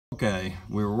Okay,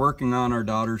 we were working on our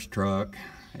daughter's truck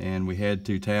and we had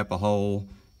to tap a hole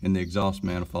in the exhaust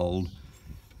manifold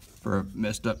for a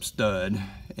messed up stud,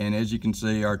 and as you can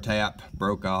see our tap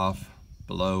broke off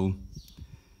below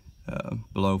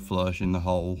flush in the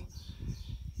hole,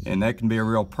 and that can be a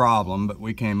real problem, but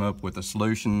we came up with a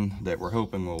solution that we're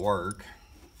hoping will work.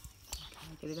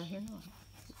 Get it out here now.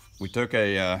 We took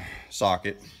a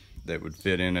socket that would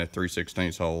fit in a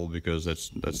 3/16 hole because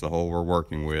that's the hole we're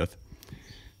working with.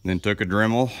 Then took a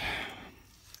Dremel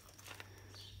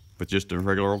with just a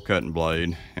regular old cutting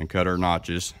blade and cut our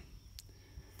notches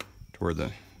to where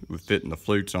it would fit in the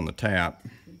flutes on the tap,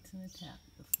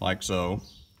 like so.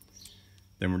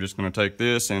 Then we're just going to take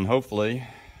this and hopefully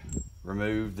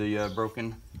remove the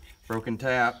broken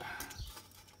tap.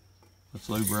 Let's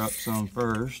lube her up some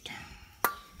first.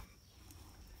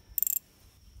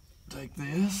 Take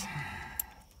this,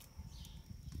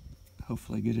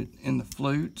 hopefully get it in the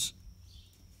flutes.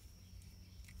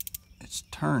 It's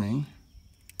turning.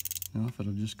 Now if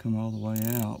it'll just come all the way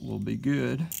out, we'll be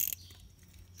good.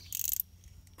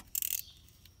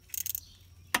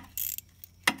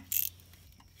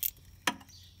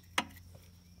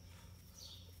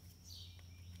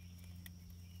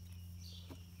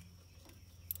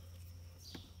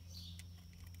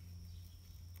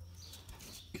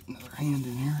 Get another hand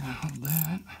in here to hold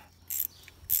that.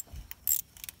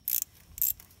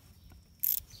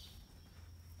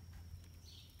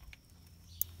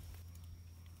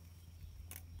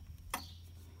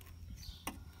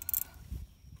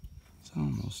 It's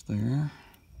almost there.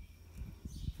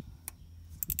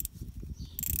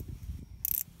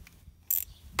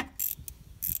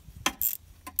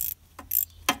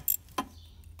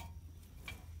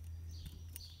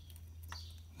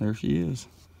 There she is.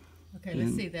 Okay,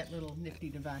 let's see that little nifty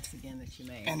device again that you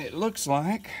made. And it looks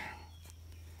like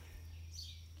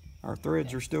our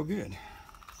threads are still good.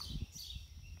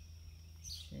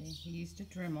 See, he used a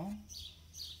Dremel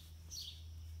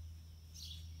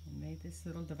and made this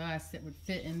little device that would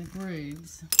fit in the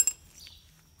grooves.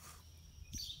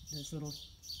 Those little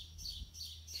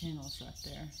channels right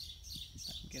there. If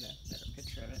I can get a better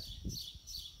picture of it.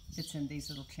 Fits in these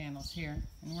little channels here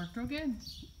and worked real good.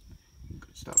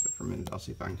 Stop it for a minute. I'll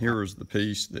see if I can. Here was the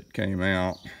piece that came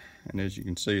out, and as you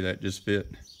can see, that just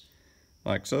fit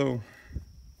like so.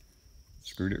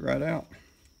 Screwed it right out.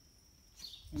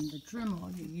 In the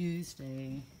Dremel, you used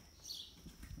a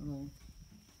little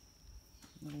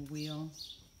wheel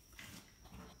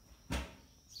like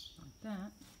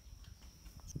that.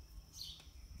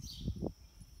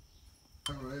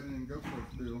 Go ahead and go for it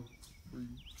still.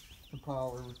 To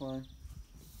pile everything.